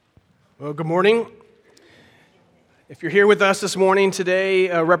Well, good morning. If you're here with us this morning, today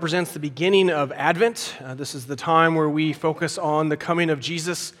represents the beginning of Advent. This is the time where we focus on the coming of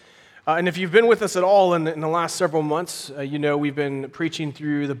Jesus. And if you've been with us at all in the last several months, you know we've been preaching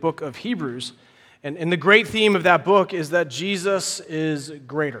through the book of Hebrews. And the great theme of that book is that Jesus is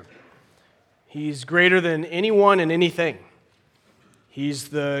greater. He's greater than anyone and anything. He's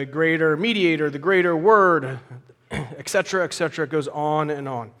the greater mediator, the greater word, etc., etc. It goes on and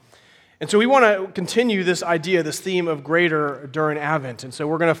on. And so we want to continue this idea, this theme of greater during Advent. And so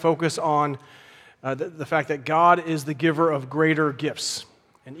we're going to focus on the fact that God is the giver of greater gifts.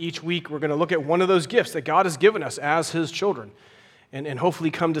 And each week we're going to look at one of those gifts that God has given us as His children. And hopefully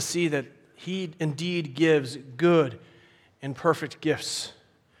come to see that He indeed gives good and perfect gifts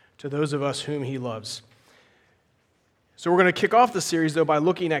to those of us whom He loves. So we're going to kick off the series, though, by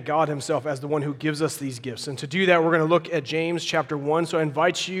looking at God Himself as the one who gives us these gifts. And to do that, we're going to look at James chapter 1. So I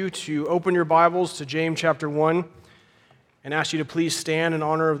invite you to open your Bibles to James chapter 1 and ask you to please stand in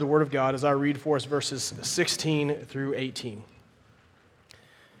honor of the Word of God as I read for us verses 16 through 18.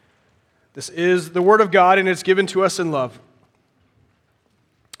 This is the Word of God, and it's given to us in love.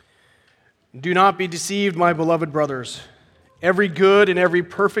 Do not be deceived, my beloved brothers. Every good and every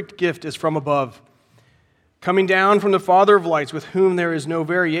perfect gift is from above, coming down from the Father of lights, with whom there is no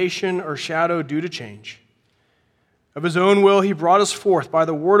variation or shadow due to change. Of His own will He brought us forth by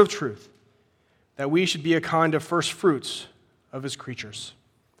the word of truth, that we should be a kind of first fruits of His creatures.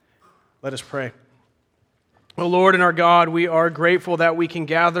 Let us pray. O Lord and our God, we are grateful that we can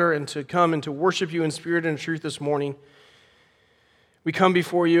gather and to come and to worship You in spirit and truth this morning. We come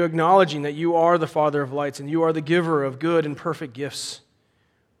before You acknowledging that You are the Father of lights and You are the giver of good and perfect gifts.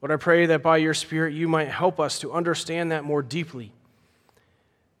 Lord, I pray that by Your Spirit You might help us to understand that more deeply.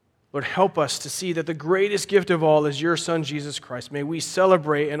 Lord, help us to see that the greatest gift of all is Your Son, Jesus Christ. May we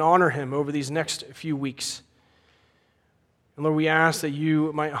celebrate and honor Him over these next few weeks. And Lord, we ask that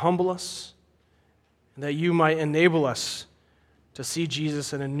You might humble us and that You might enable us to see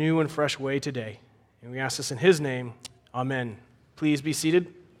Jesus in a new and fresh way today. And we ask this in His name. Amen. Please be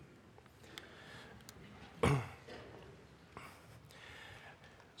seated.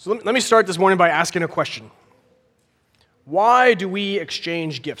 So let me start this morning by asking a question. Why do we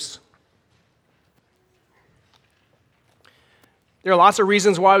exchange gifts? There are lots of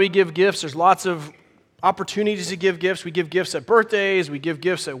reasons why we give gifts. There's lots of opportunities to give gifts. We give gifts at birthdays. We give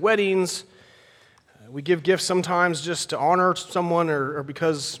gifts at weddings. We give gifts sometimes just to honor someone or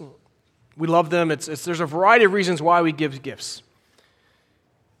because we love them. There's a variety of reasons why we give gifts.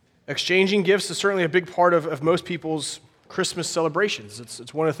 Exchanging gifts is certainly a big part of most people's Christmas celebrations.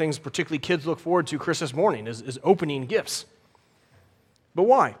 It's one of the things particularly kids look forward to Christmas morning is opening gifts. But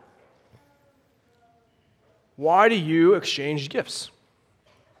why? Why do you exchange gifts?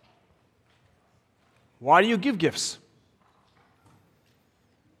 Why do you give gifts?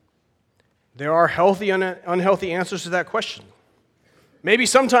 There are healthy and unhealthy answers to that question. Maybe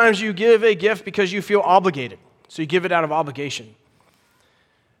sometimes you give a gift because you feel obligated, so you give it out of obligation.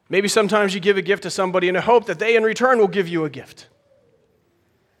 Maybe sometimes you give a gift to somebody in a hope that they in return will give you a gift.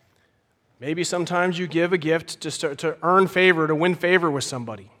 Maybe sometimes you give a gift just to earn favor, to win favor with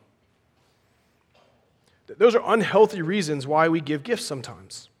somebody. Those are unhealthy reasons why we give gifts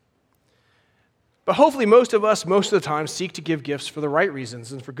sometimes. But hopefully most of us, most of the time, seek to give gifts for the right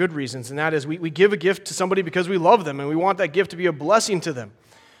reasons and for good reasons, and that is we give a gift to somebody because we love them and we want that gift to be a blessing to them.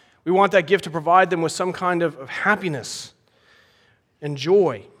 We want that gift to provide them with some kind of happiness and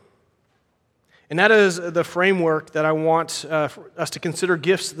joy. And that is the framework that I want us to consider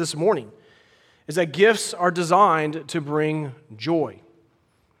gifts this morning, is that gifts are designed to bring joy.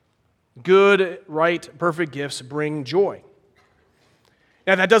 Good, right, perfect gifts bring joy.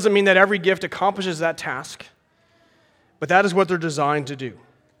 Now, that doesn't mean that every gift accomplishes that task, but that is what they're designed to do.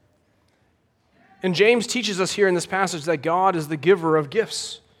 And James teaches us here in this passage that God is the giver of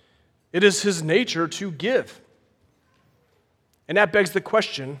gifts. It is His nature to give. And that begs the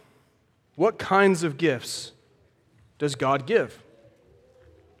question, what kinds of gifts does God give?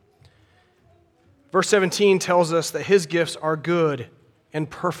 Verse 17 tells us that His gifts are good and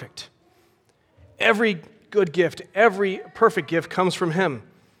perfect. Every good gift, every perfect gift comes from Him.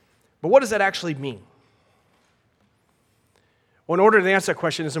 But what does that actually mean? Well, in order to answer that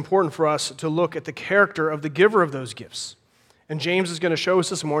question, it's important for us to look at the character of the giver of those gifts. And James is going to show us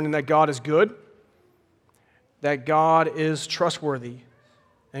this morning that God is good, that God is trustworthy,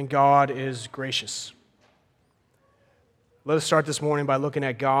 and God is gracious. Let us start this morning by looking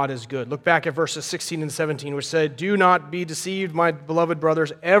at God is good. Look back at verses 16 and 17, which said, "Do not be deceived, my beloved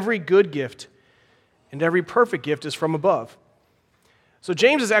brothers. Every good gift and every perfect gift is from above, So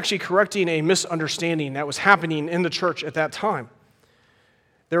James is actually correcting a misunderstanding that was happening in the church at that time.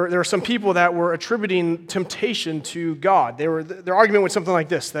 There are some people that were attributing temptation to God. Their argument was something like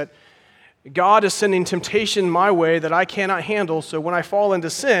this, that God is sending temptation my way that I cannot handle, so when I fall into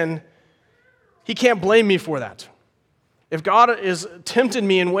sin, he can't blame me for that. If God is tempting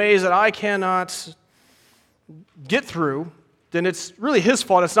me in ways that I cannot get through, then it's really his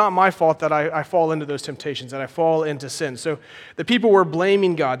fault. It's not my fault that I fall into those temptations, that I fall into sin. So the people were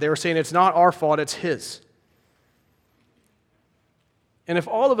blaming God. They were saying it's not our fault, it's his. And if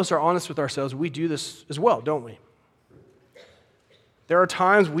all of us are honest with ourselves, we do this as well, don't we? There are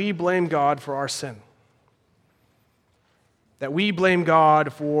times we blame God for our sin. That we blame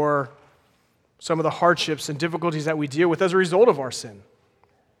God for some of the hardships and difficulties that we deal with as a result of our sin.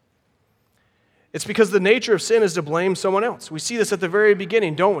 It's because the nature of sin is to blame someone else. We see this at the very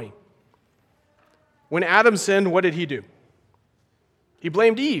beginning, don't we? When Adam sinned, what did he do? He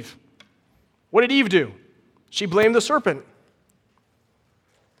blamed Eve. What did Eve do? She blamed the serpent.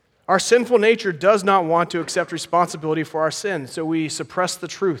 Our sinful nature does not want to accept responsibility for our sin, so we suppress the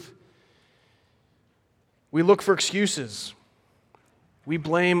truth. We look for excuses. We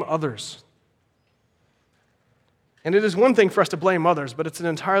blame others. And it is one thing for us to blame others, but it's an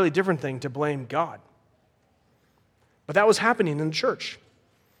entirely different thing to blame God. But that was happening in the church.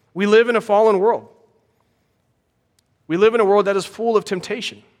 We live in a fallen world. We live in a world that is full of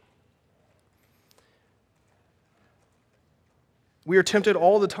temptation. We are tempted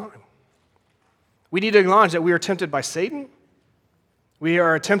all the time. We need to acknowledge that we are tempted by Satan, we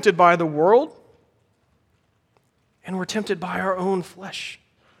are tempted by the world, and we're tempted by our own flesh.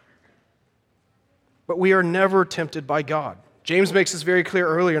 But we are never tempted by God. James makes this very clear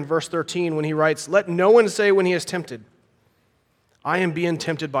earlier in verse 13 when he writes, "Let no one say when he is tempted, I am being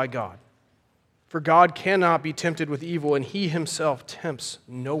tempted by God. For God cannot be tempted with evil, and he himself tempts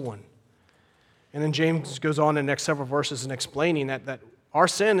no one." And then James goes on in the next several verses in explaining that our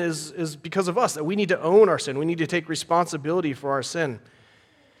sin is because of us, that we need to own our sin. We need to take responsibility for our sin.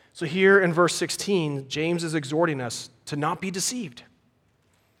 So here in verse 16, James is exhorting us to not be deceived.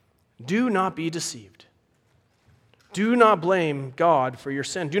 Do not be deceived. Do not blame God for your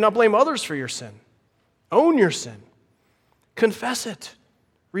sin. Do not blame others for your sin. Own your sin. Confess it.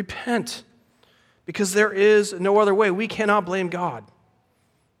 Repent. Because there is no other way. We cannot blame God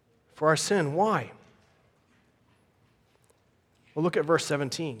for our sin. Why? Well, look at verse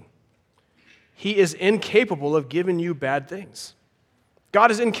 17. He is incapable of giving you bad things. God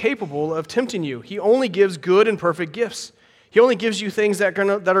is incapable of tempting you. He only gives good and perfect gifts. He only gives you things that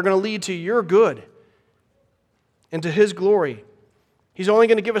are going to lead to your good and to his glory. He's only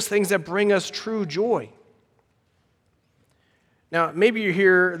going to give us things that bring us true joy. Now, maybe you're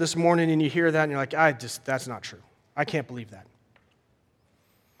here this morning and you hear that and you're like, that's not true. I can't believe that.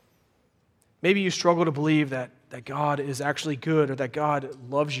 Maybe you struggle to believe that God is actually good, or that God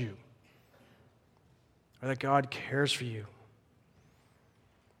loves you, or that God cares for you.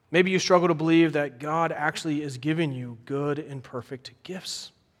 Maybe you struggle to believe that God actually is giving you good and perfect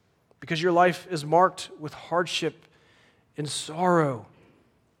gifts because your life is marked with hardship and sorrow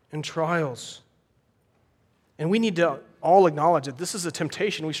and trials. And we need to all acknowledge that this is a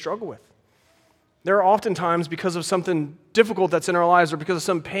temptation we struggle with. There are often times because of something difficult that's in our lives or because of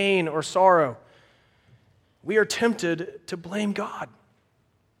some pain or sorrow, we are tempted to blame God.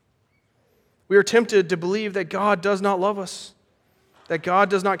 We are tempted to believe that God does not love us, that God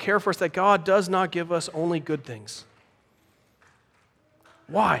does not care for us, that God does not give us only good things.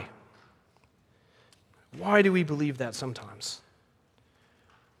 Why? Why do we believe that sometimes?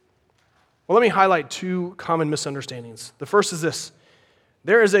 Well, let me highlight two common misunderstandings. The first is this: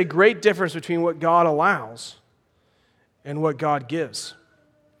 there is a great difference between what God allows and what God gives.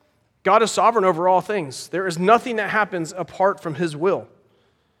 God is sovereign over all things. There is nothing that happens apart from his will.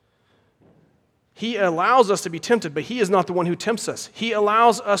 He allows us to be tempted, but he is not the one who tempts us. He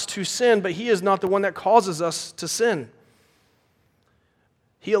allows us to sin, but he is not the one that causes us to sin.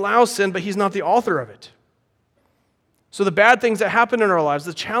 He allows sin, but he's not the author of it. So the bad things that happen in our lives,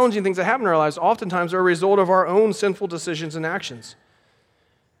 the challenging things that happen in our lives, oftentimes are a result of our own sinful decisions and actions.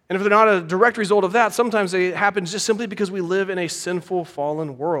 And if they're not a direct result of that, sometimes they happen just simply because we live in a sinful,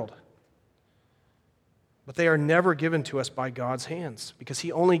 fallen world. But they are never given to us by God's hands because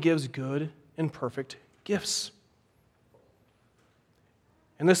he only gives good and perfect gifts.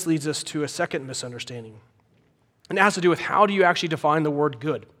 And this leads us to a second misunderstanding. And it has to do with how do you actually define the word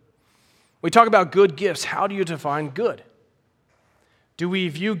good? We talk about good gifts. How do you define good? Do we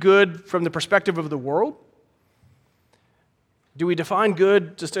view good from the perspective of the world? Do we define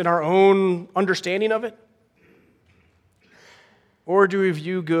good just in our own understanding of it? Or do we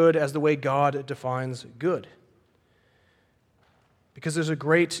view good as the way God defines good? Because there's a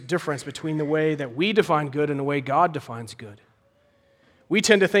great difference between the way that we define good and the way God defines good. We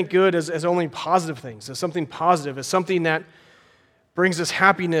tend to think good as only positive things, as something positive, as something that brings us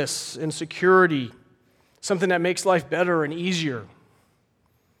happiness and security, something that makes life better and easier,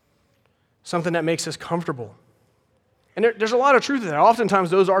 something that makes us comfortable. And there's a lot of truth to that. Oftentimes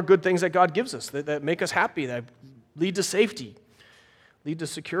those are good things that God gives us, that make us happy, that lead to safety, lead to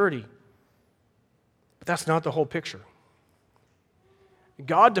security. But that's not the whole picture.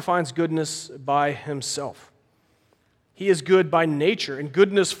 God defines goodness by himself. He is good by nature, and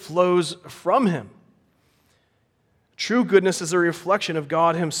goodness flows from him. True goodness is a reflection of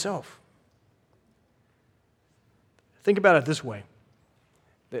God himself. Think about it this way.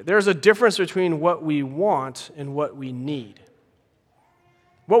 There's a difference between what we want and what we need.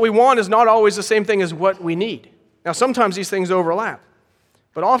 What we want is not always the same thing as what we need. Now, sometimes these things overlap,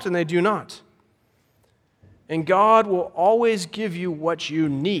 but often they do not. And God will always give you what you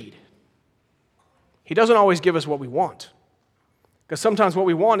need. He doesn't always give us what we want, because sometimes what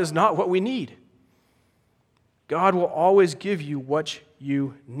we want is not what we need. God will always give you what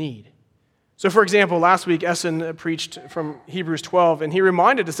you need. So, for example, last week, Essen preached from Hebrews 12, and he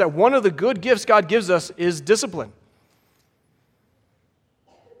reminded us that one of the good gifts God gives us is discipline.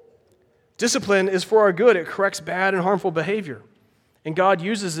 Discipline is for our good. It corrects bad and harmful behavior, and God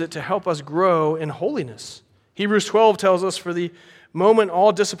uses it to help us grow in holiness. Hebrews 12 tells us, for the moment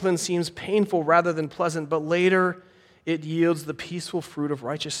all discipline seems painful rather than pleasant, but later it yields the peaceful fruit of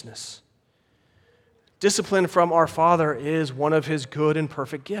righteousness. Discipline from our Father is one of his good and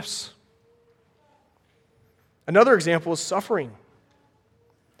perfect gifts. Another example is suffering.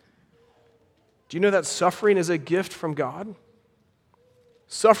 Do you know that suffering is a gift from God?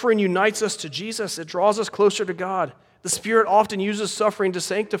 Suffering unites us to Jesus. It draws us closer to God. The Spirit often uses suffering to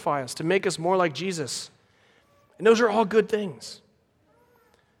sanctify us, to make us more like Jesus. And those are all good things.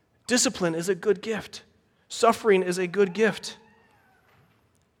 Discipline is a good gift. Suffering is a good gift.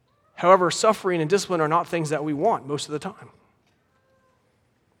 However, suffering and discipline are not things that we want most of the time.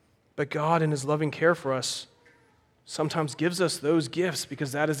 But God, in his loving care for us, sometimes gives us those gifts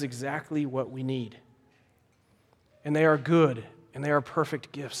because that is exactly what we need. And they are good, and they are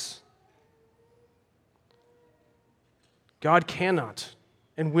perfect gifts. God cannot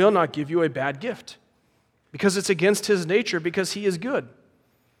and will not give you a bad gift because it's against his nature, because he is good.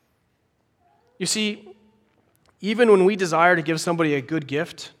 You see, even when we desire to give somebody a good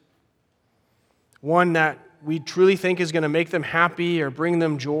gift, one that we truly think is going to make them happy or bring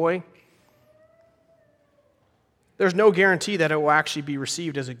them joy, there's no guarantee that it will actually be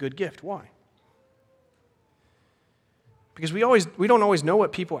received as a good gift. Why? Because we don't always know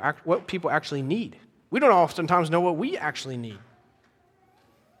what people actually need. We don't oftentimes know what we actually need.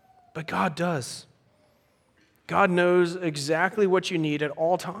 But God does. God knows exactly what you need at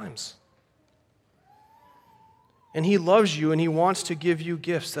all times. And he loves you, and he wants to give you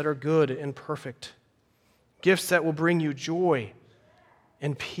gifts that are good and perfect. Gifts that will bring you joy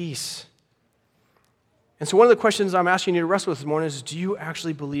and peace. And so one of the questions I'm asking you to wrestle with this morning is, do you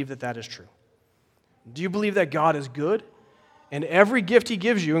actually believe that that is true? Do you believe that God is good? And every gift he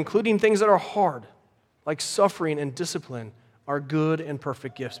gives you, including things that are hard, like suffering and discipline, are good and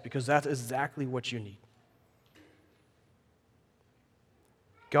perfect gifts, because that's exactly what you need.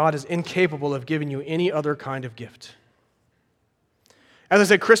 God is incapable of giving you any other kind of gift. As I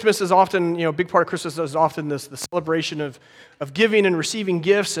said, Christmas is often, a big part of Christmas is often the celebration of giving and receiving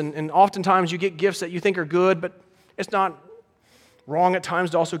gifts, and oftentimes you get gifts that you think are good, but it's not wrong at times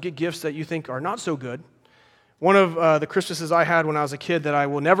to also get gifts that you think are not so good. One of the Christmases I had when I was a kid that I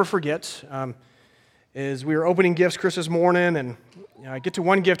will never forget is we were opening gifts Christmas morning, and I get to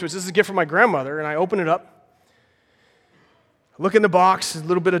one gift, which this is a gift from my grandmother, and I open it up. Look in the box, a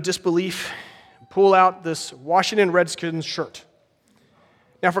little bit of disbelief, pull out this Washington Redskins shirt.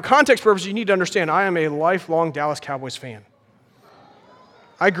 Now, for context purposes, you need to understand, I am a lifelong Dallas Cowboys fan.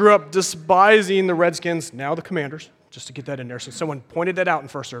 I grew up despising the Redskins, now the Commanders, just to get that in there, since someone pointed that out in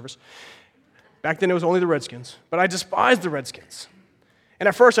first service. Back then, it was only the Redskins, but I despised the Redskins. And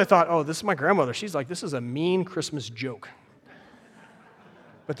at first, I thought, oh, this is my grandmother. She's like, this is a mean Christmas joke.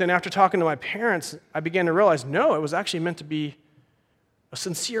 But then after talking to my parents, I began to realize, no, it was actually meant to be a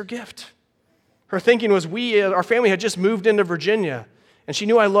sincere gift. Her thinking was our family had just moved into Virginia, and she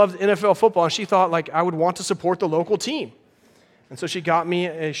knew I loved NFL football, and she thought like I would want to support the local team. And so she got me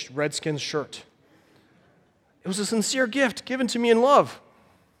a Redskins shirt. It was a sincere gift given to me in love.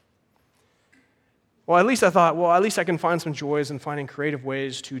 Well, at least I thought, at least I can find some joys in finding creative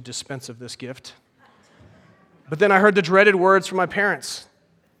ways to dispense of this gift. But then I heard the dreaded words from my parents.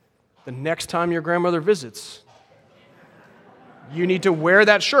 The next time your grandmother visits, you need to wear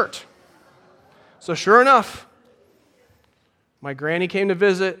that shirt. So sure enough, my granny came to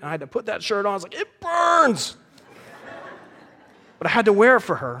visit, and I had to put that shirt on. I was like, it burns! But I had to wear it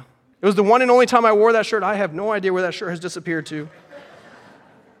for her. It was the one and only time I wore that shirt. I have no idea where that shirt has disappeared to.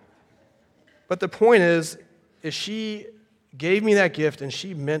 But the point is she gave me that gift, and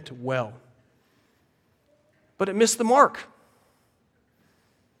she meant well. But it missed the mark.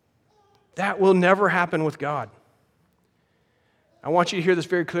 That will never happen with God. I want you to hear this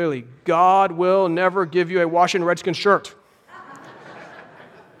very clearly. God will never give you a Washington Redskins shirt.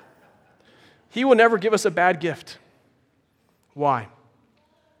 He will never give us a bad gift. Why?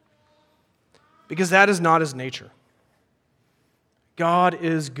 Because that is not his nature. God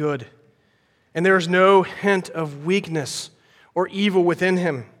is good, and there is no hint of weakness or evil within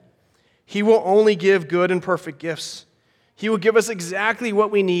him. He will only give good and perfect gifts. He will give us exactly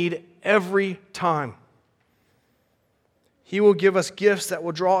what we need every time. He will give us gifts that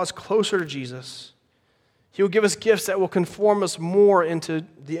will draw us closer to Jesus. He will give us gifts that will conform us more into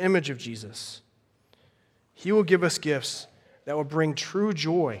the image of Jesus. He will give us gifts that will bring true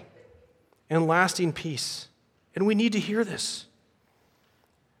joy and lasting peace. And we need to hear this.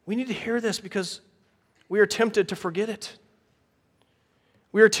 We need to hear this because we are tempted to forget it.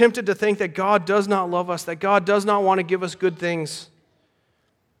 We are tempted to think that God does not love us, that God does not want to give us good things.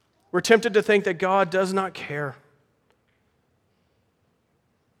 We're tempted to think that God does not care.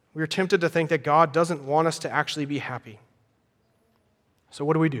 We are tempted to think that God doesn't want us to actually be happy. So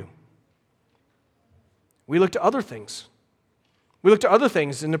what do? We look to other things. We look to other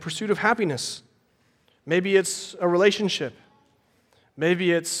things in the pursuit of happiness. Maybe it's a relationship.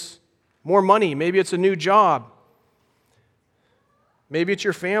 Maybe it's more money. Maybe it's a new job. Maybe it's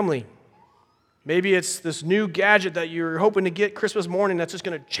your family. Maybe it's this new gadget that you're hoping to get Christmas morning that's just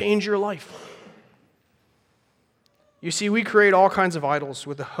going to change your life. You see, we create all kinds of idols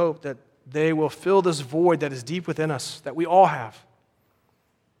with the hope that they will fill this void that is deep within us, that we all have.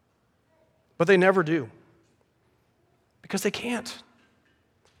 But they never do. Because they can't.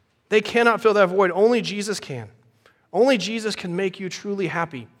 They cannot fill that void. Only Jesus can. Only Jesus can make you truly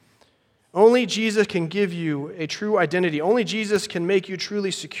happy. Only Jesus can give you a true identity. Only Jesus can make you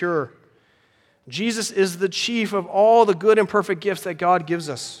truly secure. Jesus is the chief of all the good and perfect gifts that God gives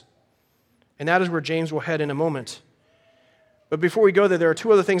us. And that is where James will head in a moment. But before we go there are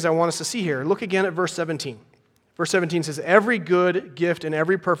two other things I want us to see here. Look again at verse 17. Verse 17 says, every good gift and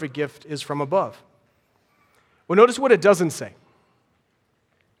every perfect gift is from above. Well, notice what it doesn't say.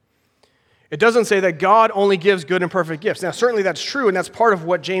 It doesn't say that God only gives good and perfect gifts. Now, certainly that's true, and that's part of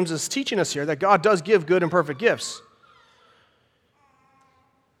what James is teaching us here, that God does give good and perfect gifts.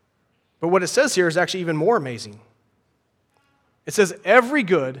 But what it says here is actually even more amazing. It says every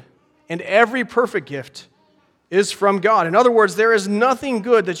good and every perfect gift is from God. In other words, there is nothing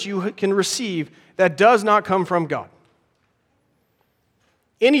good that you can receive that does not come from God.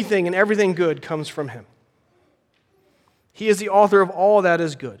 Anything and everything good comes from him. He is the author of all that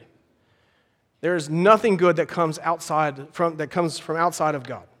is good. There is nothing good that comes from outside of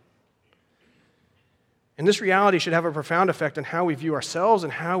God. And this reality should have a profound effect on how we view ourselves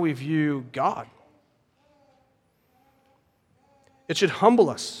and how we view God. It should humble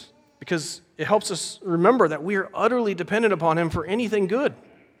us because it helps us remember that we are utterly dependent upon him for anything good.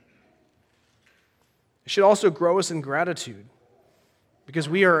 It should also grow us in gratitude because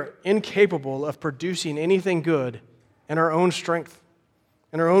we are incapable of producing anything good in our own strength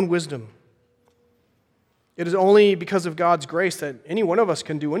and our own wisdom. It is only because of God's grace that any one of us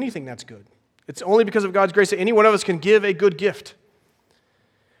can do anything that's good. It's only because of God's grace that any one of us can give a good gift.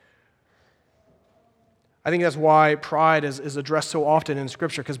 I think that's why pride is addressed so often in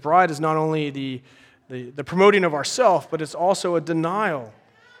Scripture, because pride is not only the promoting of ourself, but it's also a denial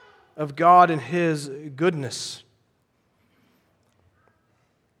of God and his goodness.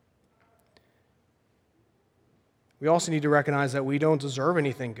 We also need to recognize that we don't deserve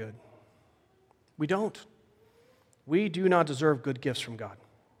anything good. We don't. We do not deserve good gifts from God.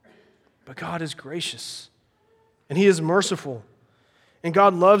 But God is gracious, and he is merciful, and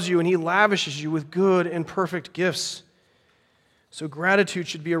God loves you, and he lavishes you with good and perfect gifts. So gratitude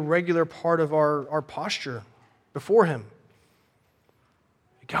should be a regular part of our posture before him.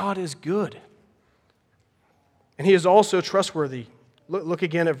 God is good, and he is also trustworthy. Look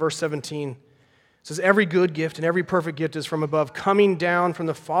again at verse 17. It says, every good gift and every perfect gift is from above, coming down from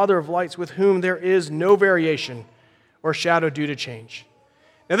the Father of lights, with whom there is no variation or shadow due to change.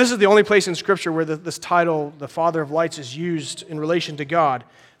 Now, this is the only place in Scripture where this title, the Father of lights, is used in relation to God.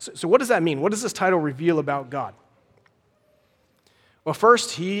 So what does that mean? What does this title reveal about God? Well,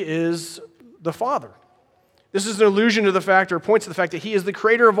 first, he is the Father. This is an allusion to the fact, or points to the fact that he is the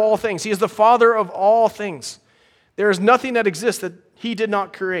creator of all things. He is the Father of all things. There is nothing that exists that he did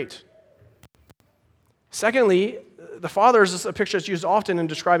not create. Secondly, the Father is a picture that's used often in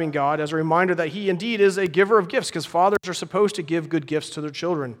describing God as a reminder that he indeed is a giver of gifts, because fathers are supposed to give good gifts to their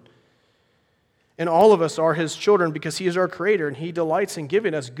children. And all of us are his children because he is our creator, and he delights in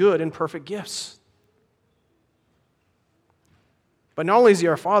giving us good and perfect gifts. But not only is he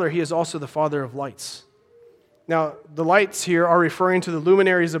our Father, he is also the Father of lights. Now, the lights here are referring to the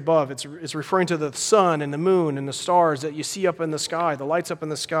luminaries above. It's referring to the sun and the moon and the stars that you see up in the sky, the lights up in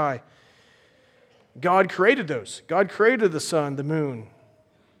the sky. God created those. God created the sun, the moon,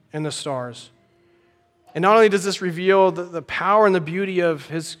 and the stars. And not only does this reveal the power and the beauty of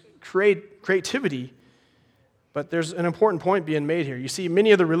his creativity, but there's an important point being made here. You see,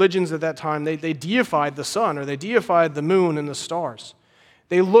 many of the religions at that time, they deified the sun, or they deified the moon and the stars.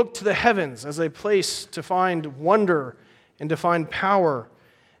 They looked to the heavens as a place to find wonder and to find power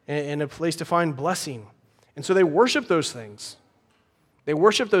and a place to find blessing. And so they worshiped those things. They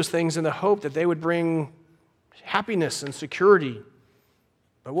worshiped those things in the hope that they would bring happiness and security.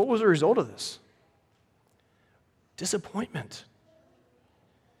 But what was the result of this? Disappointment.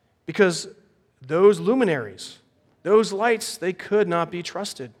 Because those luminaries, those lights, they could not be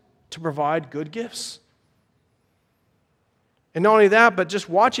trusted to provide good gifts. And not only that, but just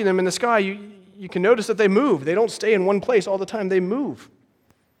watching them in the sky, you can notice that they move. They don't stay in one place all the time. They move.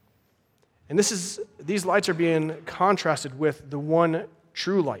 And these lights are being contrasted with the one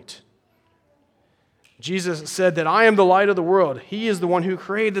true light. Jesus said that I am the light of the world. He is the one who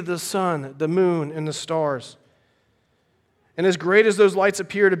created the sun, the moon, and the stars. And as great as those lights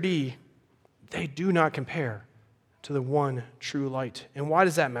appear to be, they do not compare to the one true light. And why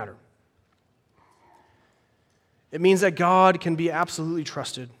does that matter? It means that God can be absolutely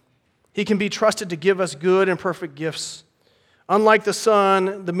trusted. He can be trusted to give us good and perfect gifts. Unlike the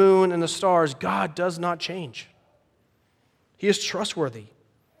sun, the moon, and the stars, God does not change. He is trustworthy.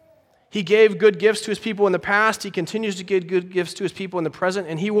 He gave good gifts to his people in the past. He continues to give good gifts to his people in the present,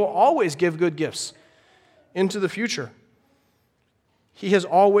 and he will always give good gifts into the future. He has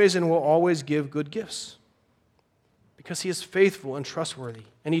always and will always give good gifts because he is faithful and trustworthy,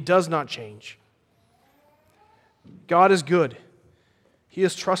 and he does not change. God is good. He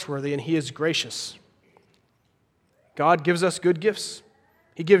is trustworthy, and he is gracious. God gives us good gifts.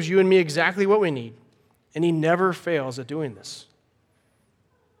 He gives you and me exactly what we need, and he never fails at doing this.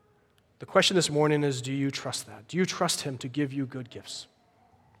 The question this morning is, do you trust that? Do you trust him to give you good gifts?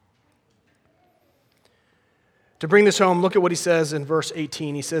 To bring this home, look at what he says in verse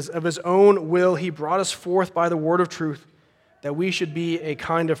 18. He says, of his own will he brought us forth by the word of truth, that we should be a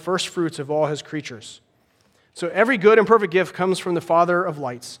kind of first fruits of all his creatures. So every good and perfect gift comes from the Father of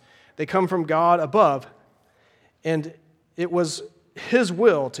lights. They come from God above, and it was his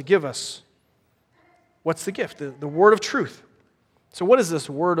will to give us what's the gift? The word of truth. So what is this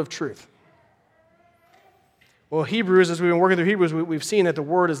word of truth? Well, Hebrews, as we've been working through Hebrews, we've seen that the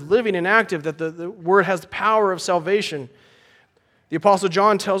word is living and active, that the word has the power of salvation. The Apostle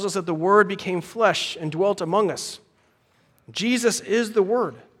John tells us that the word became flesh and dwelt among us. Jesus is the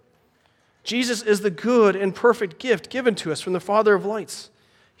word. Jesus is the good and perfect gift given to us from the Father of lights.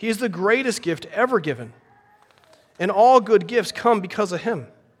 He is the greatest gift ever given. And all good gifts come because of him.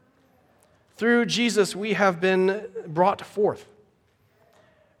 Through Jesus, we have been brought forth.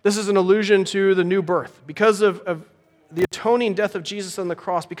 This is an allusion to the new birth. Because of the atoning death of Jesus on the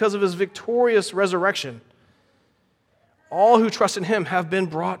cross, because of his victorious resurrection, all who trust in him have been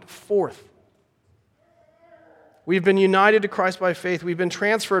brought forth. We've been united to Christ by faith. We've been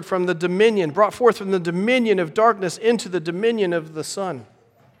transferred from the dominion, brought forth from the dominion of darkness into the dominion of the Son.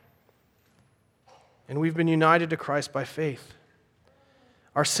 And we've been united to Christ by faith.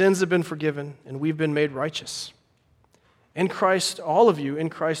 Our sins have been forgiven, and we've been made righteous. In Christ, all of you in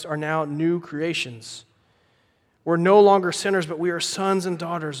Christ are now new creations. We're no longer sinners, but we are sons and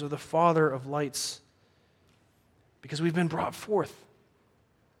daughters of the Father of lights because we've been brought forth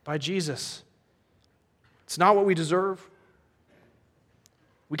by Jesus. It's not what we deserve.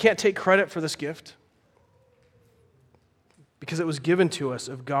 We can't take credit for this gift because it was given to us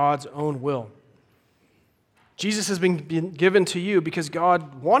of God's own will. Jesus has been given to you because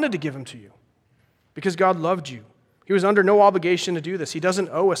God wanted to give him to you, because God loved you. He was under no obligation to do this. He doesn't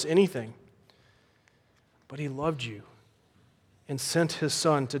owe us anything. But he loved you and sent his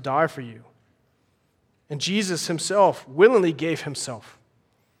Son to die for you. And Jesus himself willingly gave himself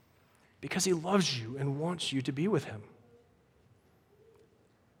because he loves you and wants you to be with him.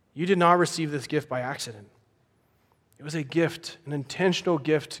 You did not receive this gift by accident. It was a gift, an intentional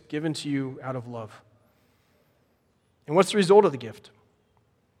gift given to you out of love. And what's the result of the gift?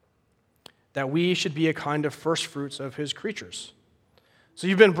 That we should be a kind of first fruits of his creatures. So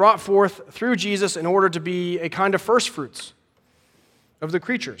you've been brought forth through Jesus in order to be a kind of first fruits of the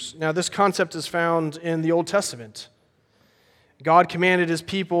creatures. Now, this concept is found in the Old Testament. God commanded his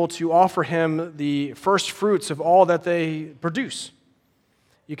people to offer him the first fruits of all that they produce.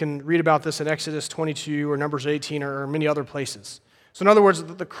 You can read about this in Exodus 22 or Numbers 18 or many other places. So in other words,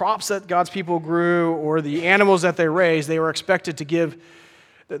 the crops that God's people grew or the animals that they raised, they were expected to give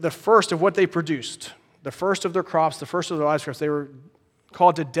the first of what they produced, the first of their crops, the first of their livestock. They were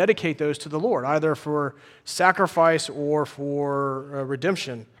called to dedicate those to the Lord, either for sacrifice or for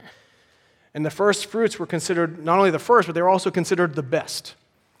redemption. And the first fruits were considered not only the first, but they were also considered the best.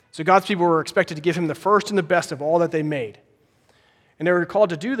 So God's people were expected to give him the first and the best of all that they made. And they were called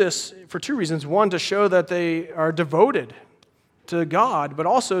to do this for two reasons. One, to show that they are devoted to God, but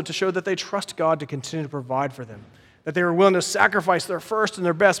also to show that they trust God to continue to provide for them. That they were willing to sacrifice their first and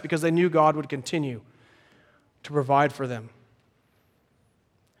their best because they knew God would continue to provide for them.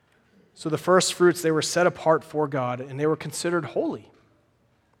 So the first fruits, they were set apart for God, and they were considered holy.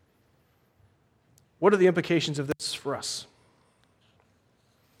 What are the implications of this for us?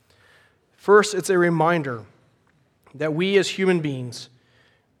 First, it's a reminder that we as human beings,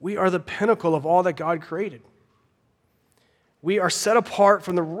 we are the pinnacle of all that God created. We are set apart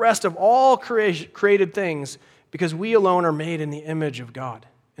from the rest of all created things because we alone are made in the image of God.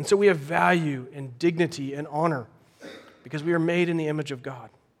 And so we have value and dignity and honor because we are made in the image of God.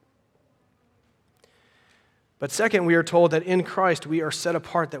 But second, we are told that in Christ we are set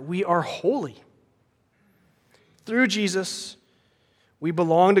apart, that we are holy. Through Jesus, we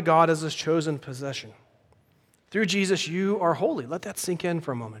belong to God as his chosen possession. Through Jesus, you are holy. Let that sink in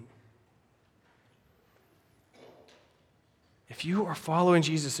for a moment. If you are following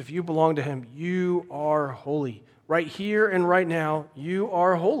Jesus, if you belong to him, you are holy. Right here and right now, you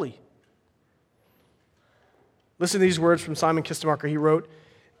are holy. Listen to these words from Simon Kistemaker. He wrote,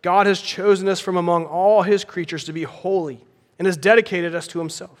 God has chosen us from among all his creatures to be holy and has dedicated us to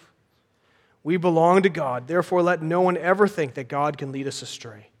himself. We belong to God. Therefore, let no one ever think that God can lead us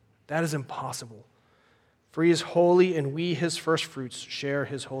astray. That is impossible. For he is holy, and we, his first fruits, share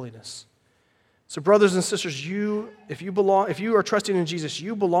his holiness. So brothers and sisters, if you are trusting in Jesus,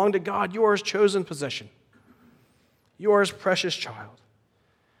 you belong to God. You are his chosen possession. You are his precious child.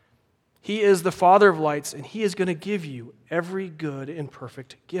 He is the Father of lights, and he is going to give you every good and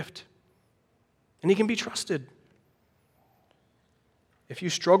perfect gift. And he can be trusted. If you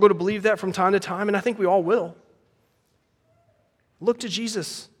struggle to believe that from time to time, and I think we all will, look to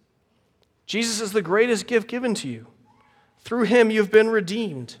Jesus. Jesus is the greatest gift given to you. Through him, you've been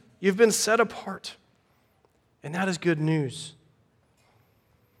redeemed. You've been set apart. And that is good news.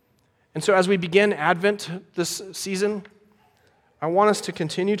 And so as we begin Advent this season, I want us to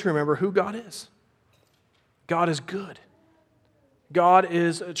continue to remember who God is. God is good. God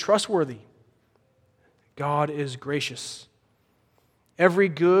is trustworthy. God is gracious. Every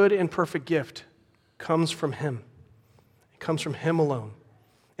good and perfect gift comes from him. It comes from him alone.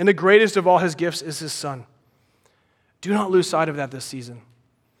 And the greatest of all his gifts is his Son. Do not lose sight of that this season.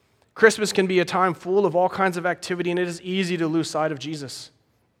 Christmas can be a time full of all kinds of activity, and it is easy to lose sight of Jesus.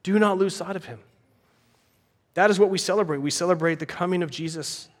 Do not lose sight of him. That is what we celebrate. We celebrate the coming of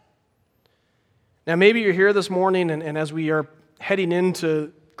Jesus. Now, maybe you're here this morning, and as we are heading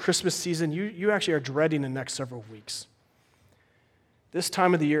into Christmas season, you actually are dreading the next several weeks. This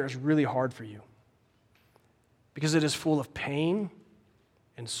time of the year is really hard for you because it is full of pain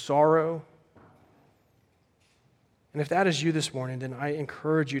and sorrow. And if that is you this morning, then I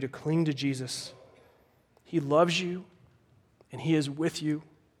encourage you to cling to Jesus. He loves you, and he is with you.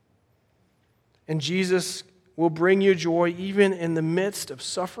 And Jesus will bring you joy even in the midst of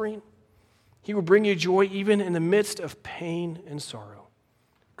suffering. He will bring you joy even in the midst of pain and sorrow.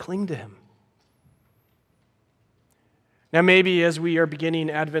 Cling to him. Now, maybe as we are beginning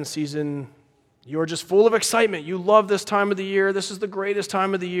Advent season, you're just full of excitement. You love this time of the year. This is the greatest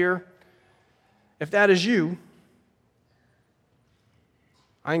time of the year. If that is you,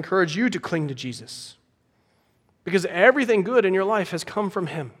 I encourage you to cling to Jesus because everything good in your life has come from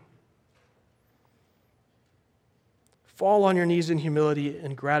him. Fall on your knees in humility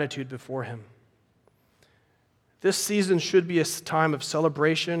and gratitude before him. This season should be a time of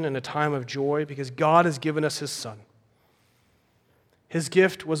celebration and a time of joy because God has given us his Son. His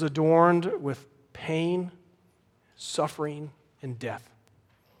gift was adorned with pain, suffering, and death.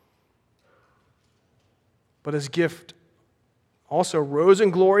 But his gift also rose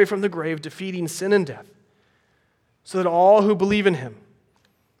in glory from the grave, defeating sin and death. so that all who believe in him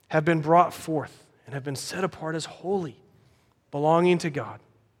have been brought forth and have been set apart as holy, belonging to God.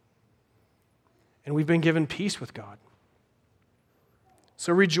 And we've been given peace with God.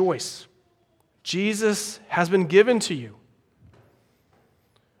 So rejoice. Jesus has been given to you.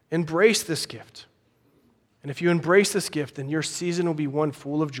 Embrace this gift. And if you embrace this gift, then your season will be one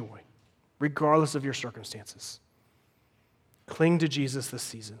full of joy, regardless of your circumstances. Cling to Jesus this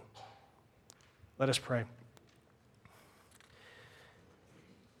season. Let us pray.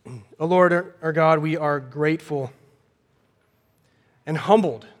 O Lord, our God, we are grateful and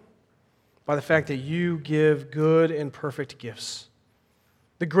humbled by the fact that you give good and perfect gifts.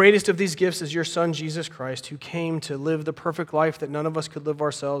 The greatest of these gifts is your Son, Jesus Christ, who came to live the perfect life that none of us could live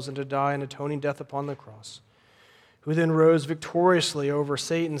ourselves and to die an atoning death upon the cross, who then rose victoriously over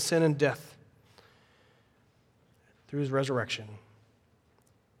Satan, sin, and death through his resurrection.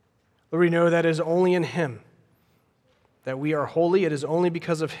 Lord, we know that it is only in him that we are holy. It is only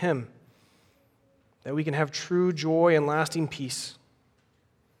because of him that we can have true joy and lasting peace.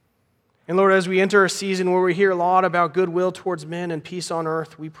 And Lord, as we enter a season where we hear a lot about goodwill towards men and peace on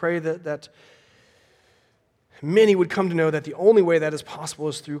earth, we pray that many would come to know that the only way that is possible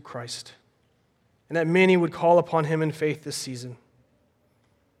is through Christ, and that many would call upon him in faith this season.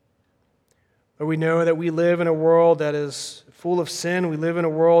 Lord, we know that we live in a world that is full of sin. We live in a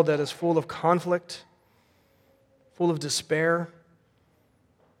world that is full of conflict, full of despair.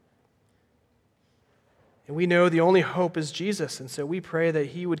 And we know the only hope is Jesus, and so we pray that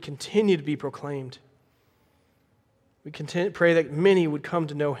he would continue to be proclaimed. We pray that many would come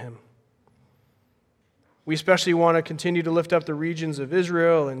to know him. We especially want to continue to lift up the regions of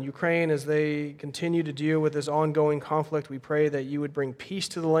Israel and Ukraine as they continue to deal with this ongoing conflict. We pray that you would bring peace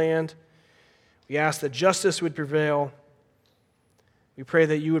to the land. We ask that justice would prevail. We pray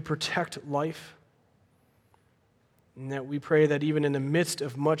that you would protect life. And that we pray that even in the midst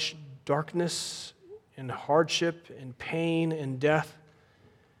of much darkness and hardship and pain and death,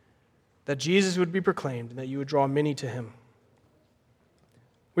 that Jesus would be proclaimed and that you would draw many to him.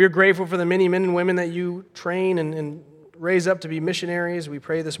 We are grateful for the many men and women that you train and raise up to be missionaries. We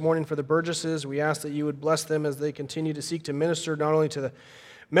pray this morning for the Burgesses. We ask that you would bless them as they continue to seek to minister not only to the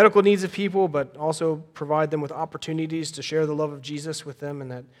medical needs of people, but also provide them with opportunities to share the love of Jesus with them,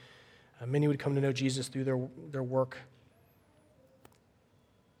 and that many would come to know Jesus through their work.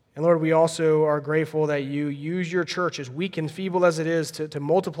 And Lord, we also are grateful that you use your church, as weak and feeble as it is, to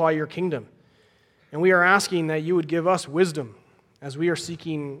multiply your kingdom. And we are asking that you would give us wisdom as we are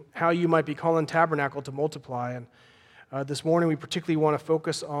seeking how you might be calling Tabernacle to multiply. And this morning we particularly want to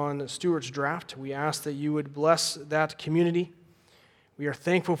focus on Stewart's Draft. We ask that you would bless that community. We are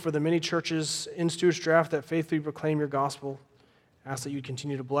thankful for the many churches in Stewart's Draft that faithfully proclaim your gospel. Ask that you'd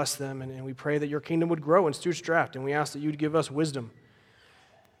continue to bless them, and we pray that your kingdom would grow in Stewart's Draft, and we ask that you'd give us wisdom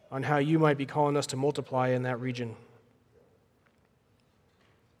on how you might be calling us to multiply in that region.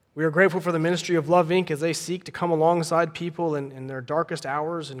 We are grateful for the ministry of Love Inc. as they seek to come alongside people in their darkest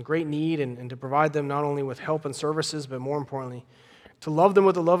hours and great need, and to provide them not only with help and services, but more importantly, to love them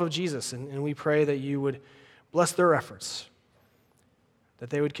with the love of Jesus. And we pray that you would bless their efforts, that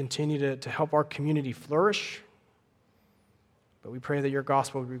they would continue to help our community flourish, but we pray that your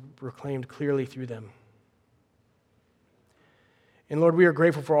gospel would be proclaimed clearly through them. And Lord, we are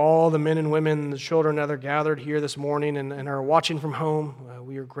grateful for all the men and women and the children that are gathered here this morning and are watching from home.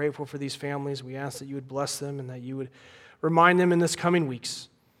 We are grateful for these families. We ask that you would bless them and that you would remind them in this coming weeks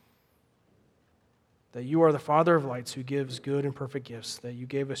that you are the Father of lights who gives good and perfect gifts, that you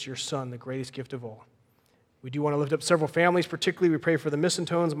gave us your Son, the greatest gift of all. We do want to lift up several families, particularly we pray for the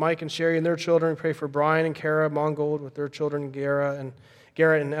Missentones, Mike and Sherry and their children. We pray for Brian and Kara Mongold with their children, Garrett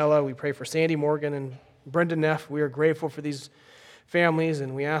and Ella. We pray for Sandy Morgan and Brenda Neff. We are grateful for these families,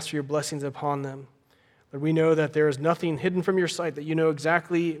 and we ask for your blessings upon them. Lord, we know that there is nothing hidden from your sight, that you know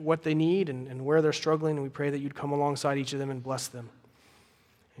exactly what they need and where they're struggling, and we pray that you'd come alongside each of them and bless them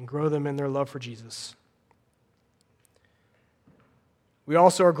and grow them in their love for Jesus. We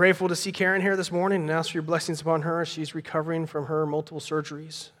also are grateful to see Karen here this morning and ask for your blessings upon her. She's recovering from her multiple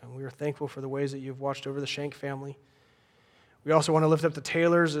surgeries, and we are thankful for the ways that you've watched over the Shank family. We also want to lift up the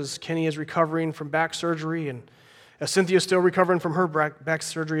Taylors as Kenny is recovering from back surgery, and as Cynthia's still recovering from her back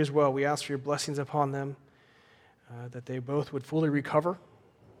surgery as well. We ask for your blessings upon them, that they both would fully recover,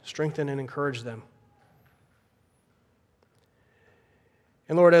 strengthen, and encourage them.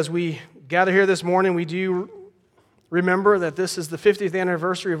 And Lord, as we gather here this morning, we do remember that this is the 50th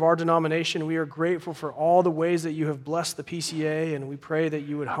anniversary of our denomination. We are grateful for all the ways that you have blessed the PCA, and we pray that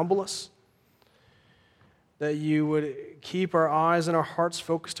you would humble us, that you would keep our eyes and our hearts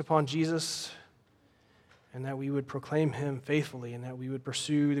focused upon Jesus, and that we would proclaim him faithfully, and that we would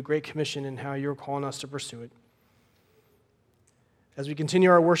pursue the Great Commission and how you're calling us to pursue it. As we continue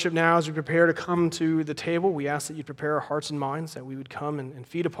our worship now, as we prepare to come to the table, we ask that you prepare our hearts and minds, that we would come and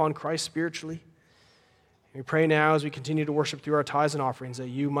feed upon Christ spiritually. And we pray now as we continue to worship through our tithes and offerings that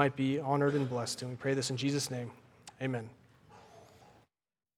you might be honored and blessed. And we pray this in Jesus' name. Amen.